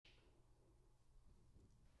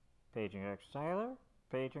Paging Dr. Seiler,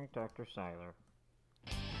 paging Dr. Seiler.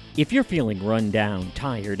 If you're feeling run down,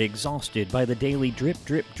 tired, exhausted by the daily drip,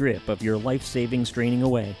 drip, drip of your life savings draining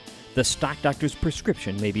away, the Stock Doctor's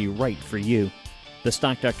prescription may be right for you. The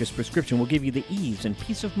Stock Doctor's prescription will give you the ease and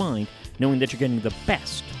peace of mind knowing that you're getting the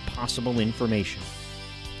best possible information.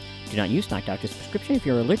 Do not use Stock Doctor's prescription if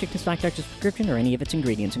you're allergic to Stock Doctor's prescription or any of its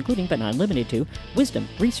ingredients, including but not limited to wisdom,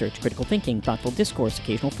 research, critical thinking, thoughtful discourse,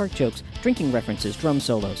 occasional fart jokes, drinking references, drum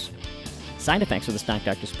solos. Side effects of the Stock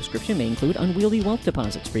Doctor's prescription may include unwieldy wealth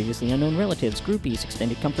deposits, previously unknown relatives, groupies,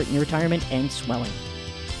 extended comfort in your retirement, and swelling.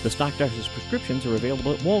 The Stock Doctor's prescriptions are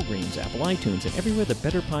available at Walgreens, Apple iTunes, and everywhere the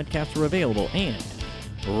better podcasts are available, and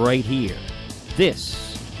right here.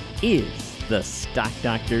 This is the Stock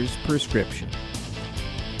Doctor's prescription.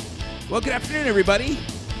 Well, good afternoon, everybody,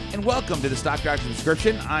 and welcome to the Stock Doctor's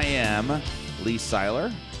prescription. I am Lee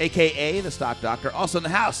Seiler, a.k.a. the Stock Doctor. Also in the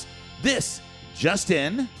house, this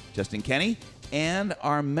Justin Kenny, and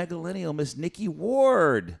our megalenial Miss Nikki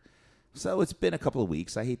Ward. So it's been a couple of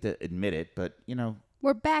weeks. I hate to admit it, but, you know.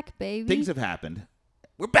 We're back, baby. Things have happened.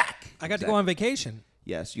 We're back. I got to go on vacation.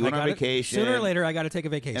 Yes, you went on vacation. Sooner or later, I got to take a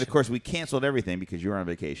vacation. And, of course, we canceled everything because you were on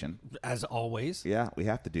vacation. As always. Yeah, we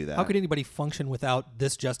have to do that. How could anybody function without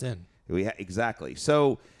this just in? Exactly.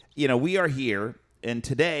 So, you know, we are here, and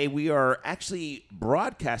today we are actually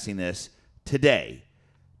broadcasting this today,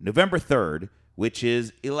 November 3rd, which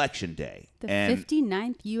is Election Day. The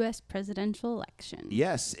 59th U.S. presidential election.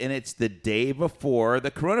 Yes, and it's the day before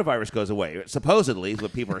the coronavirus goes away. Supposedly is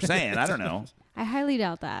what people are saying. I don't know. I highly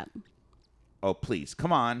doubt that. Oh, please.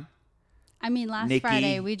 Come on. I mean, last Nikki.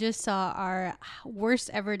 Friday, we just saw our worst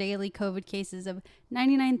ever daily COVID cases of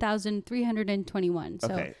 99,321.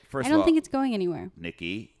 So Okay, first I of don't all, think it's going anywhere.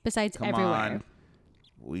 Nikki. Besides come everywhere. On.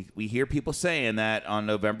 We hear people saying that on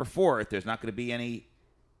November 4th, there's not going to be any...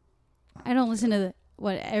 I don't listen to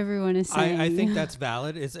what everyone is saying. I think that's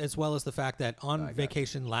valid, as well as the fact that on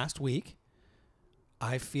vacation last week,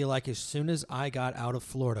 I feel like as soon as I got out of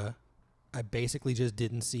Florida, I basically just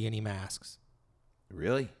didn't see any masks.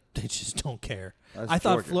 Really? They just don't care. That's I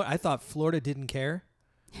Georgia. thought Florida didn't care.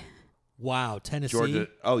 Wow, Tennessee. Georgia.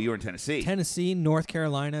 Oh, you were in Tennessee. Tennessee, North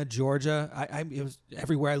Carolina, Georgia. It was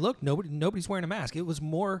everywhere I looked. Nobody's wearing a mask. It was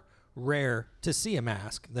more rare to see a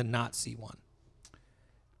mask than not see one.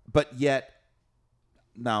 But yet,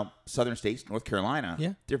 now, southern states, North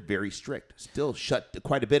Carolina, they're very strict. Still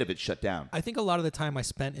quite a bit of it shut down. I think a lot of the time I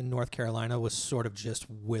spent in North Carolina was sort of just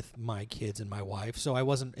with my kids and my wife, so I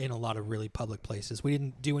wasn't in a lot of really public places. We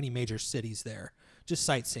didn't do any major cities there, just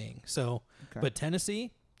sightseeing. So, But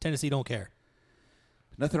Tennessee don't care.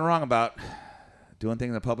 Nothing wrong about doing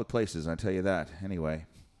things in public places, I tell you that. Anyway,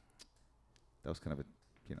 that was kind of a,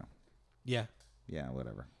 Yeah. Yeah,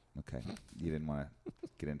 whatever. Okay. You didn't want to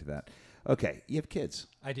get into that. Okay. You have kids.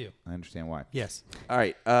 I do. I understand why. Yes. All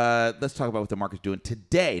right. Let's talk about what the market's doing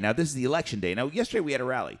today. Now, this is the election day. Now, yesterday we had a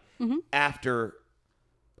rally after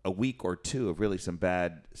a week or two of really some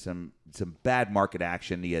bad market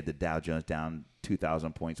action. You had the Dow Jones down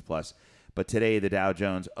 2,000 points plus. But today, the Dow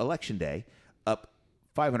Jones election day up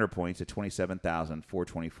 500 points at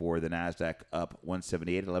 27,424. The NASDAQ up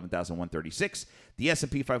 178 at 11,136. The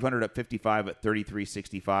S&P 500 up 55 at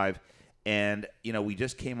 3365. And, we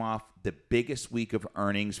just came off the biggest week of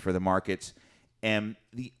earnings for the markets. And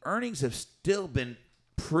the earnings have still been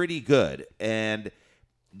pretty good. And,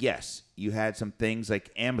 yes, you had some things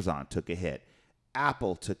like Amazon took a hit.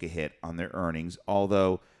 Apple took a hit on their earnings,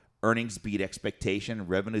 although earnings beat expectation.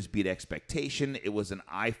 Revenues beat expectation. It was an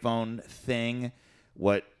iPhone thing.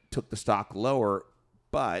 What took the stock lower,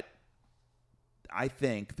 but I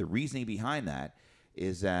think the reasoning behind that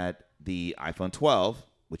is that the iPhone 12,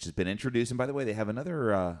 which has been introduced, and by the way, they have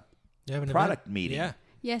another product meeting. Yeah.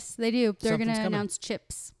 Yes, they do. They're going to coming. announce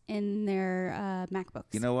chips in their MacBooks.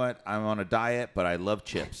 You know what? I'm on a diet, but I love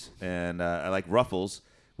chips, and I like Ruffles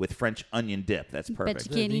with French onion dip. That's perfect.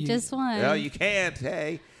 Bet you can't eat just one. No, you can't.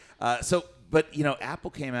 Hey. But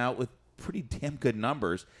Apple came out with pretty damn good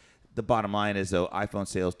numbers. The bottom line is, though, iPhone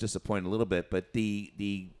sales disappointed a little bit, but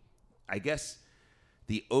I guess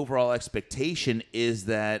the overall expectation is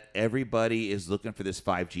that everybody is looking for this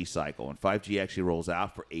 5G cycle, and 5G actually rolls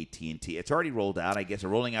out for AT&T. It's already rolled out, I guess. They're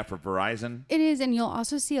rolling out for Verizon. It is, and you'll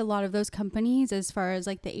also see a lot of those companies, as far as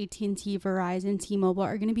like the AT&T, Verizon, T-Mobile,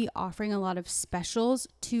 are going to be offering a lot of specials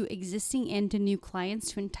to existing and to new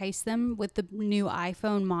clients to entice them with the new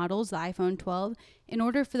iPhone models, the iPhone 12, in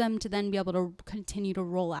order for them to then be able to continue to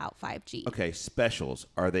roll out 5G. Okay, specials.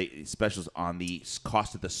 Are they specials on the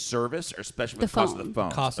cost of the service or special The cost of phone. the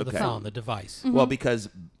phone? Cost of the phone, the device. Well, because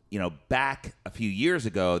back a few years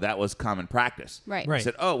ago, that was common practice. Right. Right. I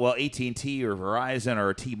said, oh, well, AT&T or Verizon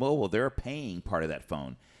or T-Mobile, they're paying part of that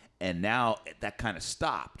phone. And now that kind of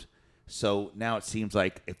stopped. So now it seems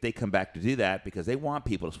like if they come back to do that, because they want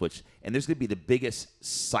people to switch, and there's going to be the biggest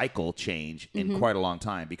cycle change in quite a long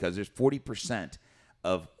time, because there's 40%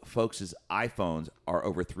 of folks' iPhones are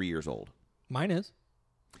over 3 years old. Mine is.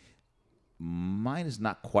 Mine is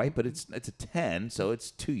not quite, but it's a 10, so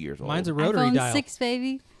it's 2 years old. Mine's a rotary iPhone dial. 6,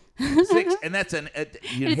 baby. 6, and that's you It's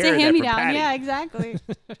inherit a that from hand-me-down. Patty. Yeah, exactly.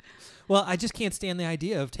 Well, I just can't stand the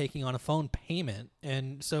idea of taking on a phone payment,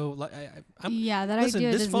 and so I'm. Yeah, that listen,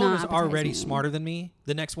 idea this does phone not is appetize already me. smarter than me.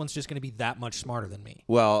 The next one's just going to be that much smarter than me.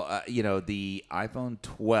 Well, the iPhone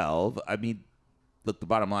 12, I mean, look, the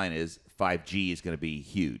bottom line is 5G is going to be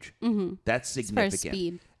huge. Mm-hmm. That's significant. As far as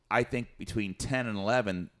speed. I think between 10 and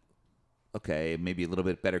 11, okay, maybe a little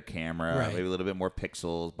bit better camera, Right. maybe a little bit more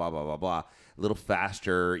pixels, blah, blah, blah, blah. A little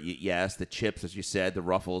faster, yes, the chips, as you said, the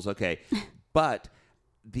ruffles, okay. But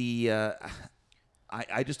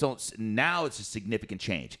I just don't, now it's a significant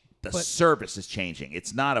change. The service is changing.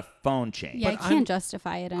 It's not a phone change. Yeah, But I can't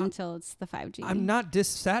justify it until it's the 5G. I'm not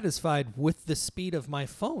dissatisfied with the speed of my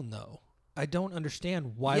phone, though. I don't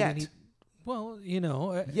understand why Yet. we need. Well,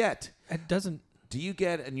 Yet, it doesn't. do you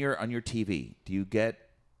get on your TV?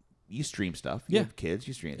 You stream stuff? You Yeah. have kids.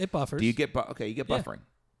 You stream. It buffers. Do you get? You get Yeah. buffering.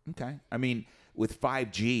 Okay. I mean, with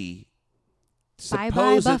 5G,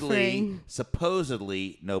 Bye-bye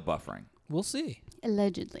supposedly no buffering. We'll see.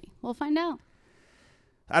 Allegedly. We'll find out.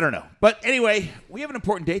 I don't know. But anyway, we have an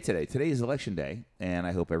important day today. Today is election day, and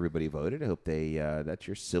I hope everybody voted. I hope that's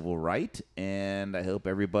your civil right, and I hope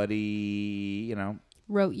everybody,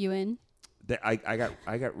 Wrote you in. that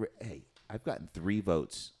hey, I've gotten 3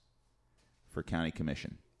 votes for county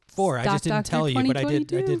commission. 4. I just didn't Dr. tell you, but I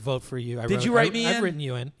 2022. did vote for you. Did you write me in? I've written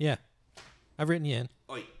you in. Yeah, I've written you in.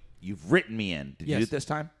 Oh, you've written me in. Did you do Yes. it this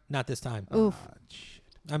time? Not this time. Oof. Shit.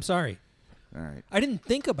 I'm sorry. All right. I didn't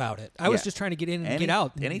think about it. I was Yeah. just trying to get in and get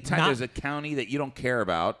out. Anytime there's a county that you don't care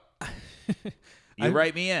about, you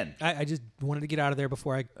write me in. I just wanted to get out of there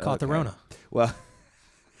before I caught the Okay. Rona. Well,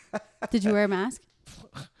 Did you wear a mask?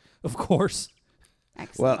 Of course.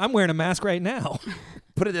 Excellent. I'm wearing a mask right now.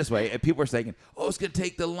 put it this way. And people are saying, oh, it's going to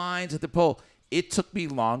take the lines at the poll. It took me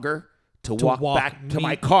longer to walk back to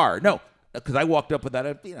my car. No, because I walked up without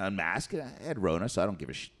a mask. I had Rona, so I don't give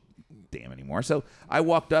a damn anymore. So I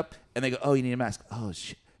walked up, and they go, oh, you need a mask. Oh,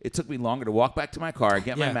 shit. It took me longer to walk back to my car,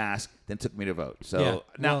 get my mask, than it took me to vote. So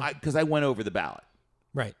now, because I went over the ballot.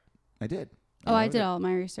 Right. I did. I did all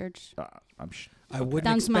my research. I wouldn't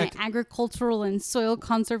Down to my expect. agricultural and soil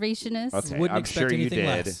conservationists. Okay, Wouldn't I'm expect sure you anything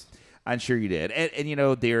did. less. I'm sure you did.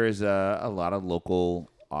 And there is a lot of local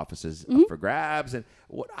offices up for grabs. And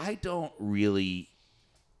what I don't really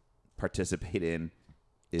participate in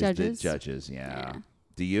is Judges? the judges. Yeah. Yeah.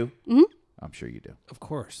 Do you? Mhm. I'm sure you do. Of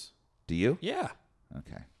course. Do you? Yeah.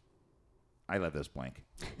 Okay. I left those blank.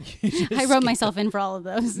 I wrote myself in for all of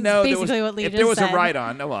those. No, That's basically what Lee if just there was said. a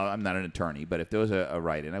write-on, no, well, I'm not an attorney, but if there was a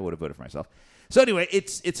write-in, I would have voted for myself. So anyway,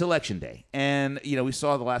 it's election day, and we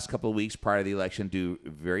saw the last couple of weeks prior to the election do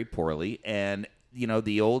very poorly, and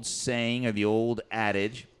the old saying or the old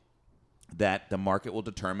adage that the market will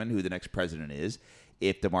determine who the next president is.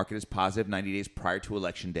 If the market is positive 90 days prior to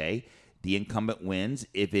election day, the incumbent wins.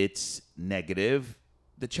 If it's negative,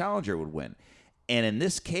 the challenger would win. And in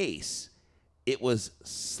this case, it was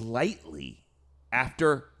slightly,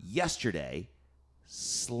 after yesterday,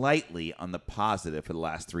 slightly on the positive for the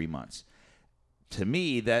last 3 months. To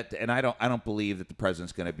me, and I don't believe that the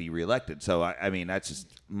president's going to be reelected. So I mean, that's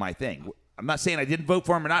just my thing. I'm not saying I didn't vote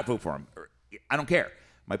for him or not vote for him. I don't care.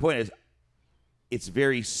 My point is, it's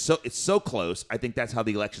so close. I think that's how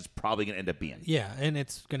the election's probably going to end up being. Yeah, and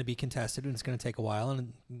it's going to be contested, and it's going to take a while.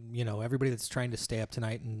 And everybody that's trying to stay up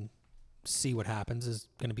tonight and see what happens is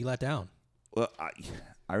going to be let down. Well,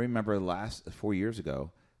 I remember 4 years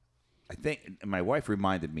ago, I think my wife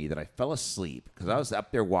reminded me that I fell asleep because I was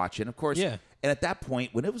up there watching, of course. Yeah. And at that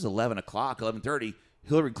point, when it was 11 o'clock, 11:30,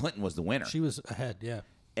 Hillary Clinton was the winner. She was ahead, yeah.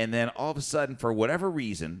 And then all of a sudden, for whatever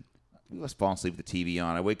reason, I was falling asleep with the TV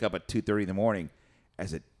on. I wake up at 2:30 in the morning. I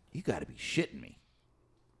said, you got to be shitting me.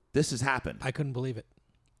 This has happened. I couldn't believe it.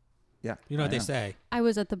 Yeah. You know what I they say. I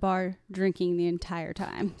was at the bar drinking the entire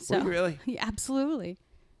time. So Were you really? Yeah, absolutely.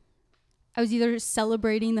 I was either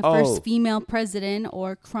celebrating the Oh. first female president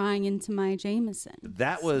or crying into my Jameson.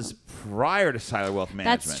 That was prior to Siler Wealth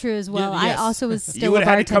Management. That's true as well. yes. I also was You still a would've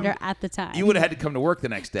had to come- bartender at the time. You would have had to come to work the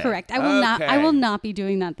next day. Correct. I will not. I Okay. will not be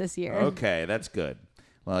doing that this year. Okay, that's good.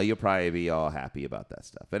 Well, you'll probably be all happy about that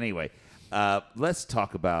stuff. Anyway, let's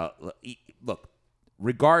talk about, look,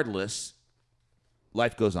 regardless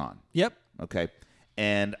life goes on. Yep. Okay.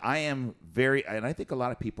 And and I think a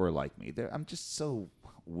lot of people are like me. I'm just so,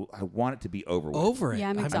 I want it to be over with. Over it. Yeah,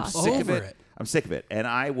 I'm exhausted. sick of over it. I'm sick of it. And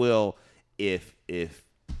I will, if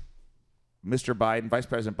Mr. Biden, Vice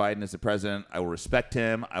President Biden is the president, I will respect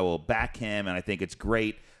him. I will back him. And I think it's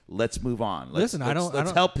great. Let's move on. Let's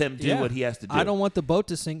help him do what he has to do. I don't want the boat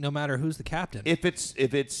to sink no matter who's the captain. If it's I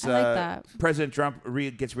like that. President Trump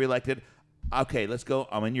gets reelected, okay, let's go.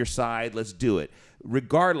 I'm on your side. Let's do it.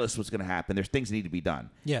 Regardless what's going to happen, there's things that need to be done.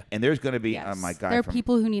 Yeah. And there's going to be, Yes. oh my God. There are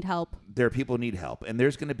people who need help. There are people who need help. And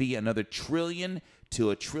there's going to be another $1 trillion to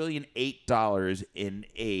 $1.8 trillion in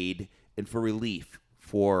aid and for relief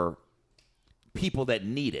for people that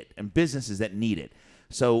need it and businesses that need it.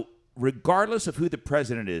 So regardless of who the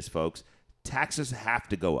president is, folks, taxes have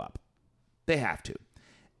to go up. They have to.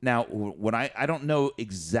 Now, when I don't know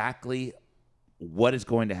exactly what is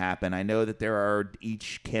going to happen. I know that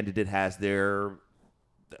each candidate has their,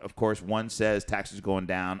 of course, one says taxes are going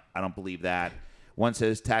down. I don't believe that. One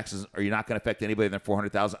says taxes are not going to affect anybody than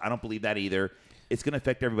 400,000. I don't believe that either. It's going to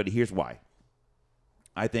affect everybody. Here's why.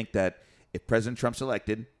 I think that if President Trump's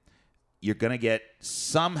elected, you're going to get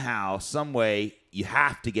somehow, some way, you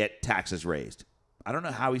have to get taxes raised. I don't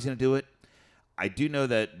know how he's going to do it. I do know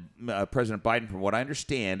that President Biden, from what I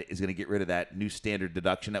understand, is going to get rid of that new standard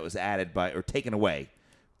deduction that was added or taken away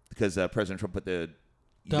because President Trump put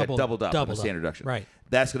doubled up on the standard deduction. Right.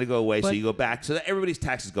 That's going to go away, so you go back, so that everybody's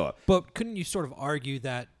taxes go up. But couldn't you sort of argue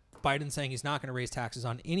that Biden's saying he's not going to raise taxes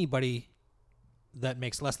on anybody that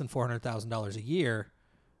makes less than $400,000 a year,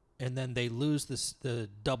 and then they lose the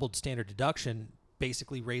doubled standard deduction,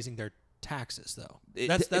 basically raising their taxes, though?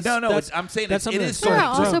 I'm saying that's it is There sort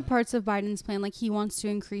are of also parts of Biden's plan, like he wants to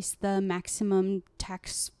increase the maximum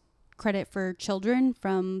tax credit for children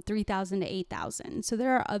from $3,000 to $8,000. So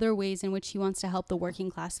there are other ways in which he wants to help the working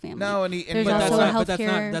class family. No, There's But also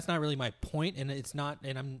that's not really my point, and it's not.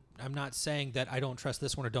 And I'm not saying that I don't trust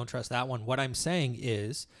this one or don't trust that one. What I'm saying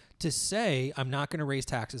is to say I'm not going to raise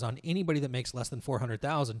taxes on anybody that makes less than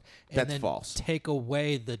 $400,000, and That's then false. take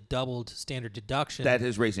away the doubled standard deduction. that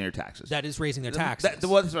is raising their taxes. That is raising their taxes. That's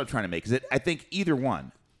what I'm trying to make. Is that I think either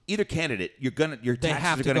candidate, your taxes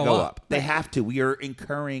have are to going to go go up. up. They have to. We are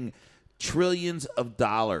incurring trillions of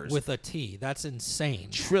dollars. with a T. That's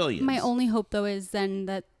insane. Trillions. My only hope, though, is then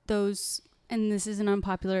that those, and this is an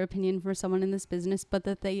unpopular opinion for someone in this business, but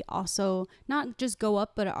that they also not just go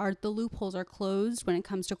up, but the loopholes are closed when it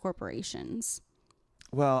comes to corporations.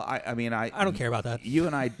 Well, I mean, I don't care about that. You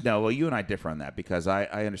and I differ on that because I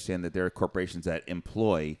understand that there are corporations that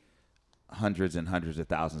employ hundreds and hundreds of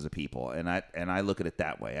thousands of people, and I look at it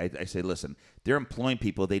that way. I say, listen, they're employing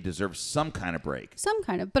people; they deserve some kind of break. Some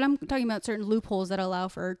kind of, but I'm talking about certain loopholes that allow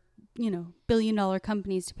for billion-dollar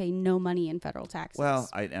companies to pay no money in federal taxes. Well,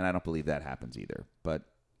 I don't believe that happens either. But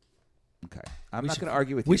okay, I'm not going to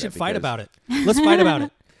argue with you. We should fight about it. Let's fight about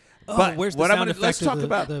it. But where's the what I'm sound gonna- effect let's of talk the-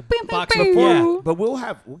 about- the Bing, bing, box bing. before? Yeah, but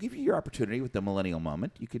we'll give you your opportunity with the millennial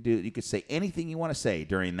moment. You could say anything you want to say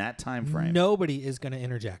during that time frame. Nobody is going to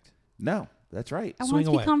interject. No, that's right. I want swing to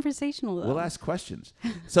be away. conversational, though. We'll ask questions.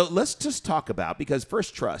 So let's just talk about, because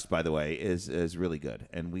First Trust, by the way, is really good,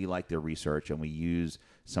 and we like their research, and we use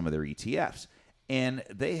some of their ETFs, and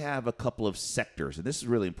they have a couple of sectors, and this is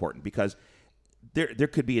really important because there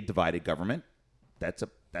could be a divided government. That's a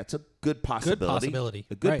good possibility.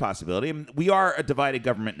 A good Right. possibility. I mean, we are a divided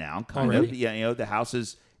government now, kind Already. of. Yeah, the House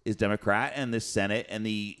is Democrat, and the Senate and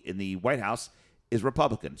the White House is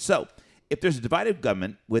Republican. So if there's a divided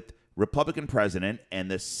government with Republican president and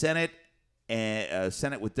the Senate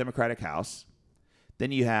with Democratic House,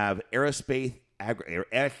 then you have aerospace,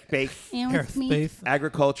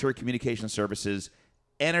 agriculture, communication services,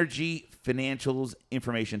 energy, financials,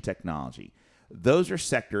 information technology. Those are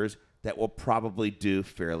sectors that will probably do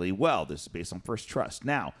fairly well. This is based on First Trust.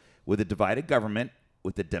 Now, with a divided government,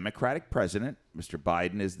 with the Democratic president, Mr.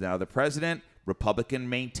 Biden is now the president, Republican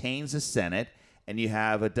maintains the Senate, and you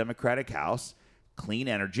have a Democratic House, clean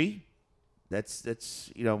energy. That's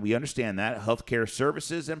we understand that. Healthcare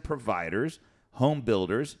services and providers, home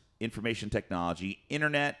builders, information technology,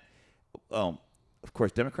 internet. Of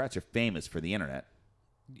course, Democrats are famous for the internet.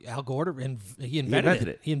 Al Gore, he invented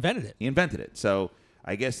it. He invented it. So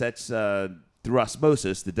I guess that's through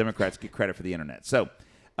osmosis, the Democrats get credit for the internet. So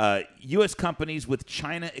U.S. companies with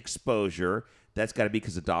China exposure, that's got to be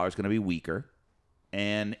because the dollar is going to be weaker,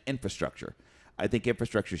 and infrastructure. I think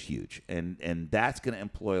infrastructure is huge, and that's going to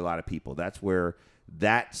employ a lot of people. That's where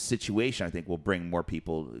that situation, I think, will bring more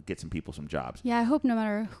people, get some people some jobs. Yeah, I hope no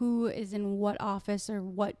matter who is in what office or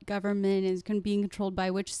what government is being controlled by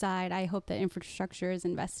which side, I hope that infrastructure is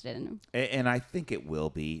invested in. And I think it will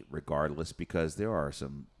be regardless, because there are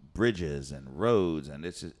some bridges and roads, and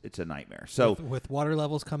it's a nightmare. So with water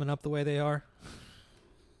levels coming up the way they are,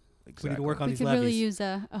 exactly. we need to work on We these could levees. really use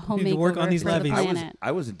a home We need to work on makeover these for the levees. planet.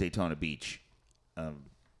 I was in Daytona Beach a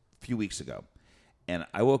few weeks ago, and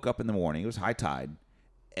I woke up in the morning. It was high tide,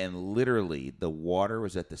 and literally the water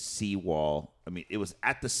was at the seawall. I mean, it was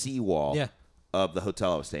at the seawall of the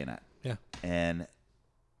hotel I was staying at. Yeah. And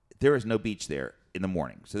there is no beach there in the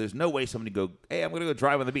morning. So there's no way somebody go, hey, I'm going to go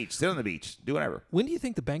drive on the beach, sit on the beach, do whatever. When do you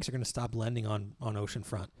think the banks are going to stop lending on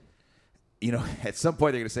oceanfront? You know, at some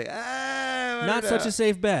point they're going to say, Not such a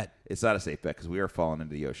safe bet. It's not a safe bet because we are falling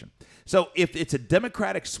into the ocean. So if it's a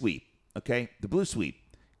Democratic sweep, okay, the blue sweep,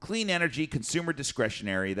 clean energy, consumer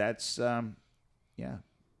discretionary, that's, More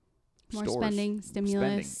stores. spending, stimulus.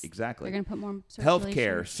 Spending, exactly. They're going to put more Healthcare,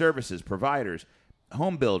 circulation. services, providers,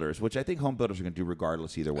 home builders, which I think home builders are going to do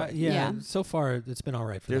regardless either way. Yeah. So far it's been all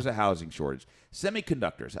right for There's them. a housing shortage.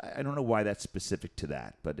 Semiconductors. I don't know why that's specific to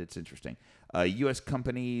that, but it's interesting. U.S.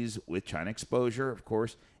 companies with China exposure, of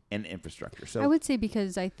course, and infrastructure. So I would say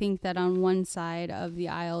because I think that on one side of the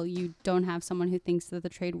aisle, you don't have someone who thinks that the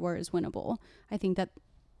trade war is winnable. I think that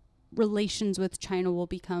relations with China will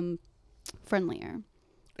become friendlier.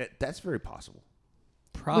 That's very possible.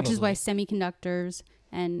 Probably. Which is why semiconductors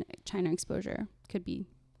and China exposure could be.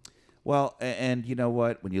 Well, and you know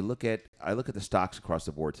what? When you look at, I look at the stocks across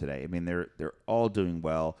the board today. I mean, they're all doing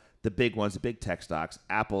well. The big ones, the big tech stocks,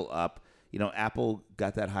 Apple up. You know, Apple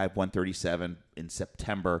got that high of 137 in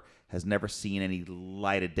September, has never seen any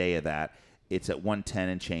light of day of that. It's at 110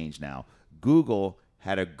 and change now. Google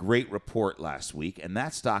had a great report last week, and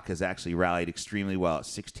that stock has actually rallied extremely well at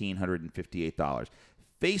 $1,658.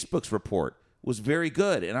 Facebook's report was very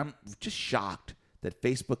good, and I'm just shocked that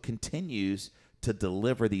Facebook continues to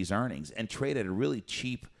deliver these earnings and trade at a really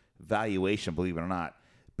cheap valuation, believe it or not,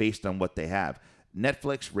 based on what they have.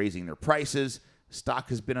 Netflix raising their prices. Stock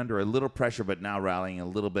has been under a little pressure, but now rallying a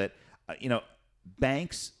little bit.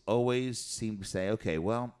 Banks always seem to say, okay,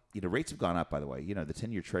 well, rates have gone up, by the way. The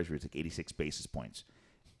 10-year Treasury is like 86 basis points.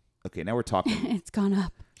 Okay, now we're talking. It's gone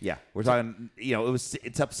up. Yeah, we're talking,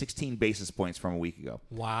 it's up 16 basis points from a week ago.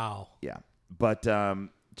 Wow. Yeah. But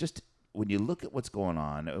just when you look at what's going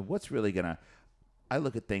on, what's really going to, I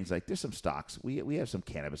look at things like there's some stocks. We have some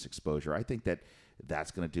cannabis exposure. I think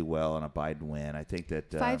that's going to do well on a Biden win. I think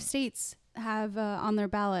that 5 states have on their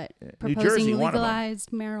ballot New proposing Jersey, one of them.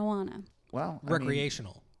 legalized marijuana. Well,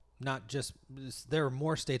 Recreational. Not just, there are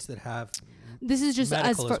more states that have This is just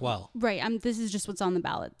medical as well. Right. This is just what's on the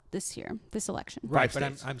ballot this year, this election. Right, Five but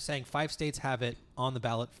states. I'm saying 5 states have it on the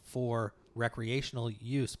ballot for recreational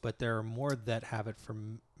use, but there are more that have it for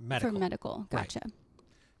medical. For medical. Right. Gotcha.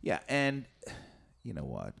 Yeah, and you know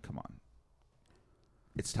what? Come on.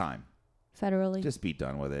 It's time. Federally. Just be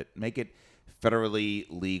done with it. Make it federally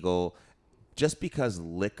legal. Just because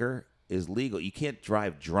liquor is legal, you can't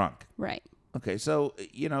drive drunk. Right. Okay, so,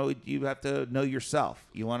 you have to know yourself.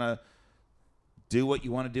 You want to do what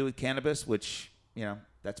you want to do with cannabis, which,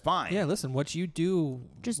 that's fine. Yeah, listen, what you do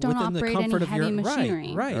Just don't within the operate comfort any of heavy your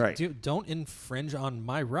machinery. Right. Don't infringe on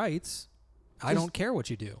my rights. I don't care what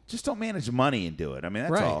you do. Just don't manage money and do it. I mean,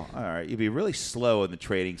 that's Right. all. All right. You'd be really slow in the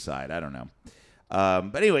trading side. I don't know.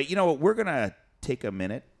 But anyway, you know what? We're going to take a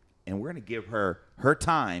minute, and we're going to give her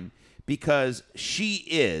time because she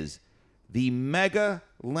is the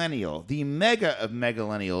mega-lennial, the mega of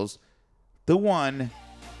mega-lennials, the one,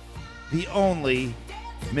 the only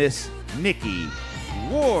Miss Nikki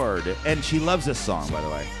Ward. And she loves this song, by the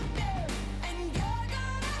way.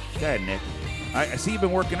 Go ahead, Nick. I see you've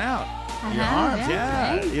been working out. Your arms,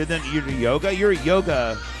 yeah. Right? You're yoga. You're a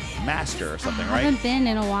yoga master or something, I right? haven't been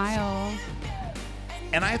in a while.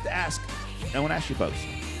 And I have to ask, I want to ask you folks,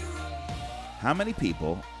 how many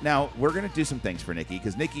people, now we're going to do some things for Nikki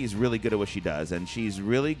because Nikki is really good at what she does and she's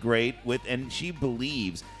really great and she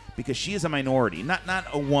believes because she is a minority, not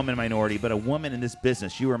a woman minority, but a woman in this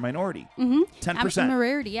business. You are a minority. 10%. I'm a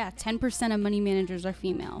rarity, yeah. 10% of money managers are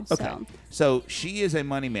female. Okay. So she is a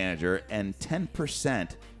money manager and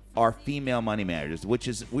 10% are female money managers, which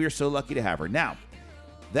is, we are so lucky to have her. Now,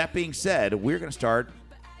 that being said, we're going to start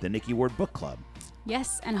the Nikki Ward Book Club.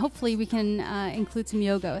 Yes, and hopefully we can include some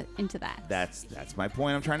yoga into that. That's my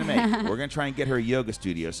point I'm trying to make. We're going to try and get her a yoga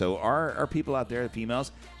studio. So our people out there, the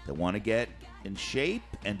females, that want to get in shape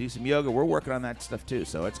and do some yoga, we're working on that stuff too.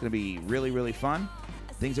 So it's going to be really, really fun.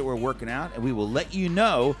 things that we're working out, and we will let you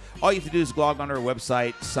know. All you have to do is log on to our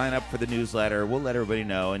website, sign up for the newsletter. We'll let everybody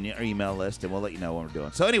know in our email list, and we'll let you know what we're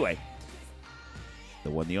doing. So anyway,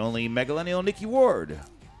 the one, the only Megalenial Nikki Ward.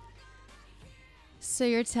 So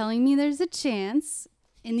you're telling me there's a chance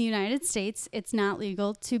in the United States it's not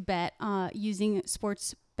legal to bet using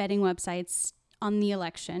sports betting websites on the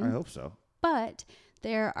election. I hope so. But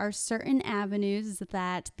there are certain avenues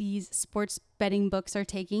that these sports betting books are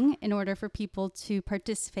taking in order for people to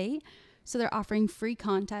participate. So they're offering free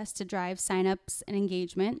contests to drive signups and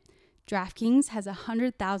engagement. DraftKings has a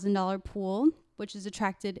 $100,000 pool, which has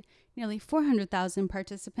attracted nearly 400,000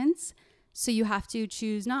 participants. So you have to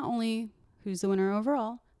choose not only who's the winner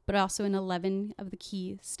overall, but also in 11 of the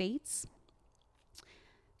key states.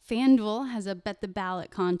 FanDuel has a Bet the Ballot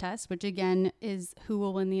contest, which again is who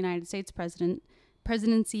will win the United States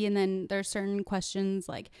presidency. And then there are certain questions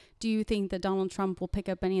like, do you think that Donald Trump will pick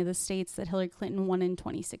up any of the states that Hillary Clinton won in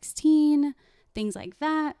 2016? Things like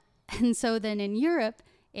that. And so then in Europe,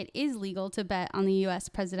 it is legal to bet on the U.S.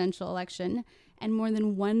 presidential election, and more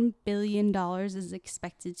than $1 billion is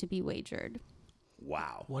expected to be wagered.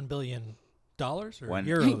 Wow. $1 billion or One-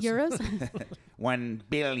 euros? Euros? $1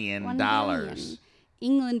 billion. $1 billion.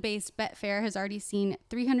 England-based Betfair has already seen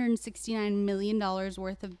 $369 million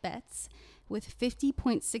worth of bets, with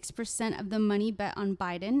 50.6% of the money bet on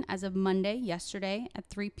Biden as of Monday, yesterday, at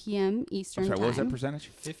 3 p.m. Eastern I'm sorry, time. what was that percentage?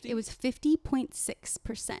 50? It was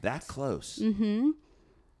 50.6%. That close. Mm-hmm.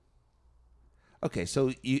 Okay,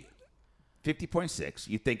 so you 50.6.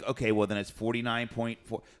 You think, okay, well then it's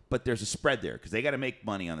 49.4, but there's a spread there because they got to make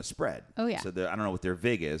money on the spread. Oh, yeah. So I don't know what their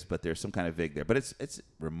vig is, but there's some kind of vig there. But it's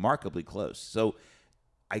remarkably close. So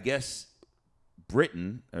I guess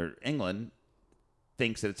Britain or England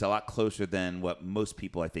thinks that it's a lot closer than what most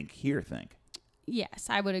people I think here think. Yes,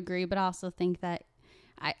 I would agree, but I also think that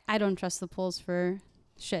I don't trust the polls for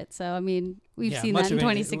shit. So, I mean, we've seen that in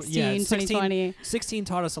 2016, 2020. 16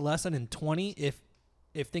 taught us a lesson, and 20,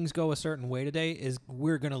 if things go a certain way today, is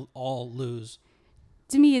we're going to all lose.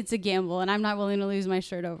 To me, it's a gamble, and I'm not willing to lose my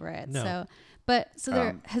shirt over it. No. So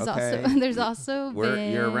there has okay. also there's also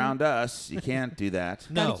been, You're around us. You can't do that.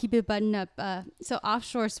 No. gotta keep it buttoned up. So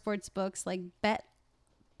offshore sports books like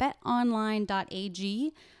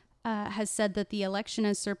betonline.ag has said that the election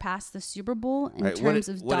has surpassed the Super Bowl in Right, terms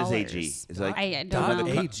of what dollars. is AG? Is it like I don't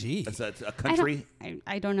know. .ag. Is that a country?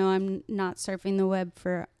 I don't know. I'm not surfing the web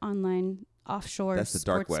for online offshore. That's the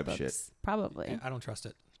dark sports web books. shit. Probably. I don't trust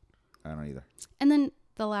it. I don't either. And then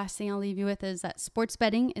the last thing I'll leave you with is that sports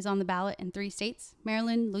betting is on the ballot in 3 states: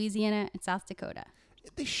 Maryland, Louisiana, and South Dakota.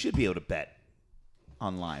 They should be able to bet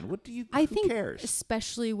online. Who I think, cares?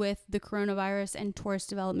 especially with the coronavirus and tourist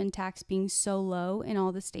development tax being so low in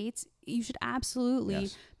all the states, you should absolutely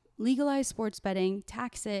legalize sports betting,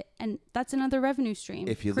 tax it, and that's another revenue stream.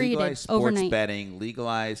 If you created legalize sports overnight. betting,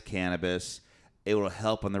 legalize cannabis, it will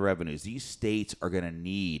help on the revenues. These states are going to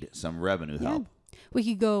need some revenue help. We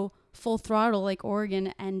could go full throttle like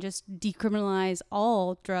Oregon and just decriminalize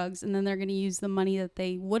all drugs, and then they're going to use the money that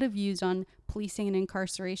they would have used on policing and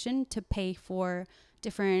incarceration to pay for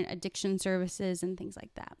different addiction services and things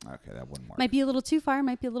like that. Okay, that wouldn't work. Might be a little too far,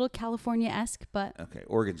 might be a little California-esque, but Okay,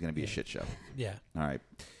 Oregon's going to be a shit show. Yeah. All right.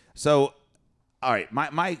 So, all right,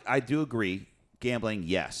 I do agree. Gambling,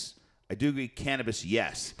 yes. I do agree. Cannabis,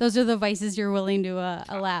 yes. those are the vices you're willing to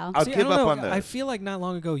allow. I'll See, I give don't up know. on those. I feel like not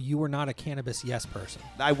long ago you were not a cannabis yes person.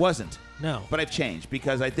 I wasn't, No. but I've changed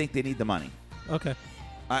because I think they need the money. Okay.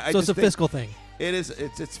 I So it's just a think fiscal thing. It is.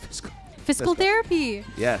 It's fiscal. Fiscal therapy.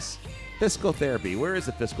 Yes. Fiscal therapy. Where is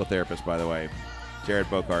the fiscal therapist, by the way? Jared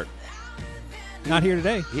Bocart. Not here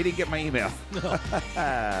today. He didn't get my email.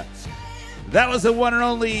 That was the one and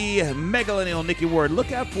only Megalenial Nikki Ward.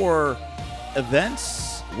 Look out for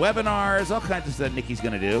events, webinars, all kinds of stuff Nikki's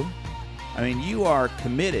going to do. I mean, you are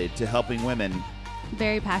committed to helping women.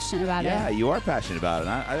 Very passionate about Yeah, it. you are passionate about it.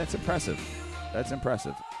 That's impressive. That's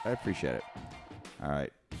impressive. I appreciate it. All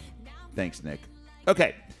right. Thanks, Nick.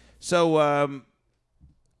 Okay. So,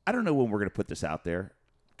 I don't know when we're going to put this out there.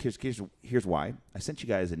 Here's why. I sent you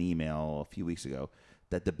guys an email a few weeks ago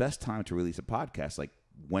that the best time to release a podcast, like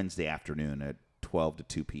Wednesday afternoon at 12 to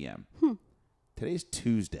 2 p.m. Today's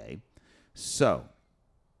Tuesday. So,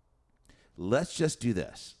 let's just do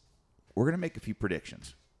this. We're going to make a few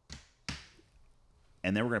predictions.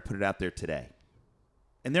 And then we're going to put it out there today.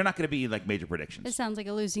 And they're not going to be like major predictions. It sounds like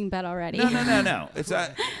a losing bet already. No. It's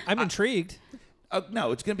I'm intrigued.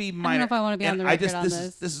 no, it's going to be minor. I don't know if I want to be on the record on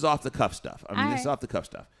this. This is off the cuff stuff. I mean, this is All right. off the cuff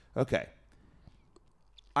stuff. Okay.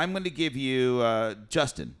 I'm going to give you,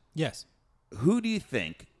 Justin, Yes. who do you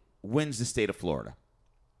think wins the state of Florida?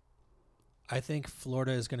 I think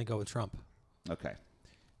Florida is going to go with Trump. Okay.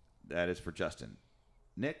 That is for Justin.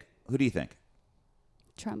 Nick, who do you think?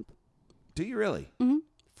 Trump. Do you really? Mm-hmm.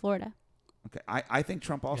 Florida. Okay, I think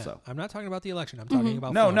Trump also. Yeah, I'm not talking about the election. I'm talking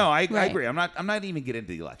about No, Florida. I Right. agree. I'm not even getting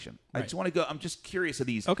into the election. I Right. just want to go. I'm just curious of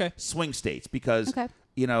these Okay. swing states because Okay.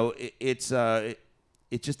 it's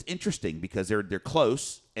just interesting because they're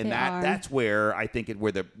close, and They are. that's where I think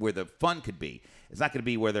where the fun could be. It's not going to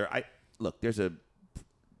be where there's a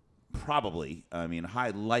high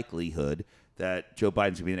likelihood that Joe Biden's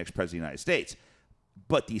going to be the next president of the United States,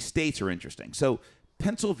 but these states are interesting. So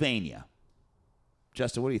Pennsylvania,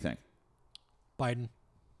 Justin, what do you think? Biden.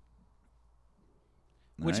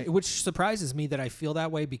 All Which right. which surprises me that I feel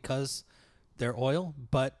that way because they're oil,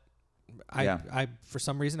 but I for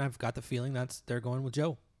some reason I've got the feeling they're going with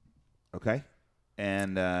Joe. Okay,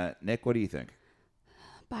 and Nick, what do you think?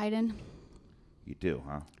 Biden. You do,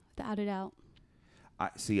 huh? Without a doubt.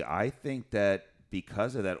 I think that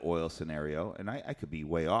because of that oil scenario, and I could be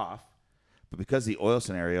way off, but because of the oil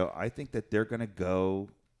scenario, I think that they're going to go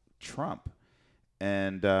Trump.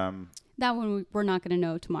 And That one we're not going to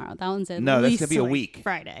know tomorrow. That one's at no, that's least going to be a like week.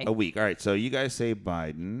 Friday. A week. All right. So you guys say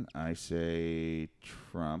Biden. I say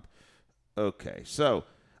Trump. Okay. So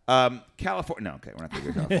California. No, okay. We're not going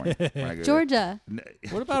to go to California. We're not gonna go Georgia.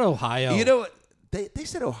 What about Ohio? You know what? They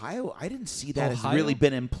said Ohio. I didn't see that has Ohio? really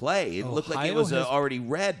been in play. It looked like it Ohio was has- already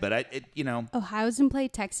red, but Ohio's in play.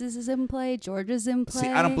 Texas is in play. Georgia's in play. See,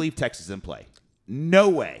 I don't believe Texas is in play. No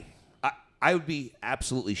way. I would be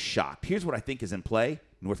absolutely shocked. Here's what I think is in play.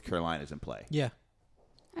 North Carolina is in play. Yeah.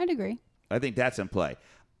 I'd agree. I think that's in play.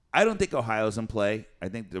 I don't think Ohio's in play. I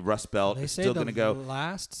think the Rust Belt They is say still the going to go.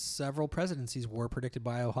 last several presidencies were predicted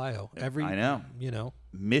by Ohio. I know. You know.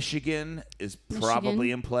 Michigan is probably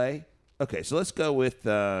in play. Okay, so let's go with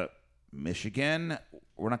Michigan.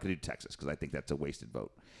 We're not going to do Texas because I think that's a wasted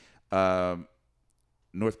vote.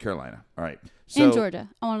 North Carolina. All right. So and Georgia.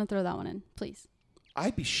 I want to throw that one in, please.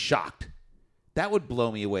 I'd be shocked. That would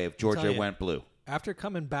blow me away if Georgia you. went blue. After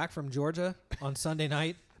coming back from Georgia on Sunday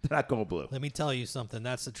night, They're not going blue. let me tell you something.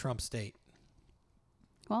 That's the Trump state.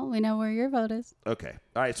 Well, we know where your vote is. Okay.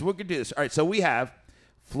 All right. So we're going to do this. All right. So we have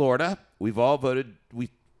Florida. We've all voted. We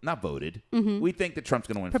not voted. We think that Trump's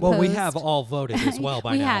going to win. Proposed. Well, we have all voted as well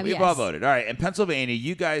by We now. have, We've yes. all voted. All right. In Pennsylvania,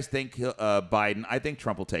 you guys think Biden. I think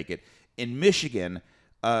Trump will take it. In Michigan,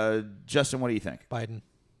 Justin, what do you think? Biden.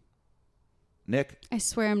 Nick? I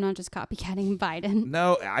swear I'm not just copycatting Biden.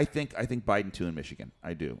 No, I think Biden too in Michigan.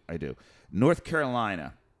 I do. North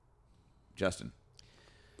Carolina, Justin.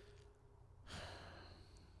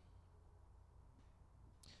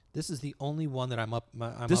 This is the only one that I'm This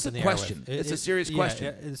up is in the a air question. with. It's a serious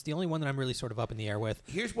question. It's the only one that I'm really sort of up in the air with.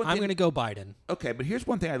 Here's one I'm thing- going to go Biden. Okay, but here's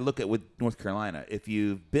one thing I look at with North Carolina. If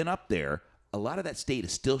you've been up there, a lot of that state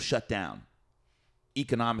is still shut down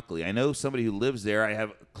economically. I know somebody who lives there. We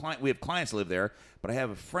have clients live there, but I have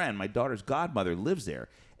a friend, my daughter's godmother lives there,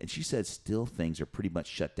 and she said still things are pretty much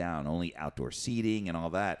shut down, only outdoor seating and all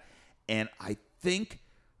that. And I think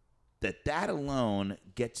that alone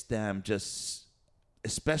gets them just,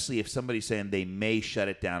 especially if somebody's saying they may shut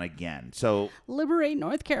it down again. So, Liberate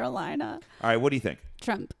North Carolina. all right, what do you think?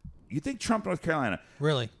 Trump. You think Trump, North Carolina?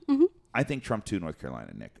 Really? I think Trump too, North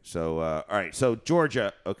Carolina, Nick. So, all right. So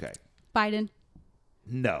Georgia, okay. Biden.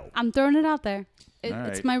 No. I'm throwing it out there. All right.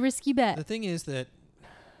 It's my risky The bet. thing is that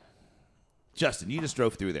Justin, you just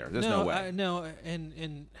drove through there. There's no way. No,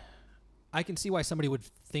 and I can see why somebody would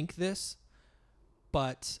think this,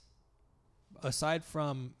 but aside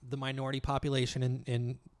from the minority population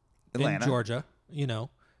in Atlanta. Georgia,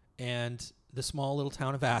 and the small little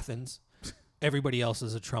town of Athens, everybody else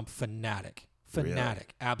is a Trump fanatic.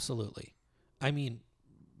 Fanatic, absolutely. I mean,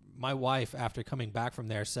 my wife, after coming back from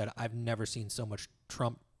there, said, I've never seen so much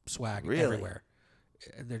Trump swag Really? everywhere.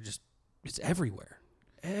 It's everywhere.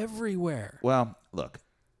 Everywhere. Well, look,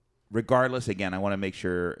 regardless, again, I want to make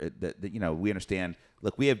sure that we understand.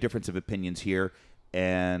 Look, we have difference of opinions here,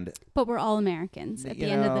 and But we're all Americans at the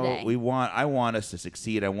end of the day. I want us to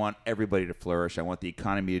succeed. I want everybody to flourish. I want the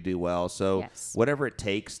economy to do well. So Yes. whatever it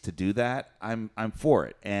takes to do that, I'm for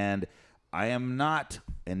it. And I am not,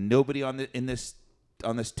 and nobody on this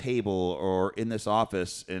table or in this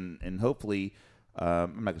office, and hopefully,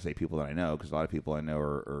 I'm not gonna say people that I know, because a lot of people I know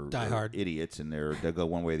are Diehard idiots, and they'll go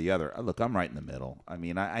one way or the other. Look, I'm right in the middle. I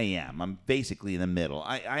mean, I am. I'm basically in the middle.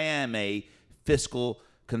 I am a fiscal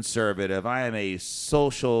conservative. I am a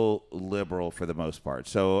social liberal for the most part.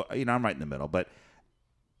 So I'm right in the middle. But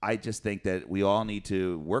I just think that we all need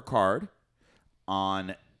to work hard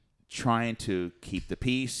on trying to keep the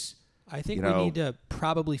peace. I think we need to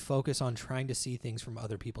probably focus on trying to see things from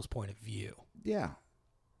other people's point of view. Yeah.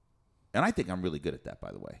 And I think I'm really good at that,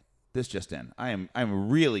 by the way. This just in. I'm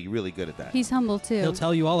really, really good at that. He's humble too. He'll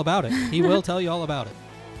tell you all about it. He will tell you all about it.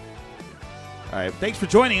 All right. Thanks for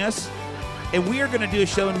joining us. And we are going to do a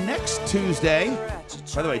show next Tuesday.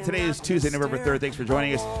 By the way, today is Tuesday, November 3rd. Thanks for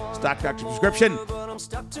joining us. Stock Doctor Prescription.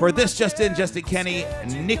 For this Justin Kenny,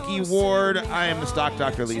 Nikki Ward, I am the Stock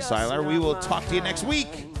Doctor Lee Seiler. We will talk to you next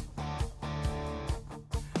week.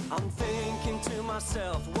 I'm thinking to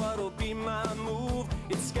myself, what'll be my move?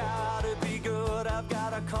 It's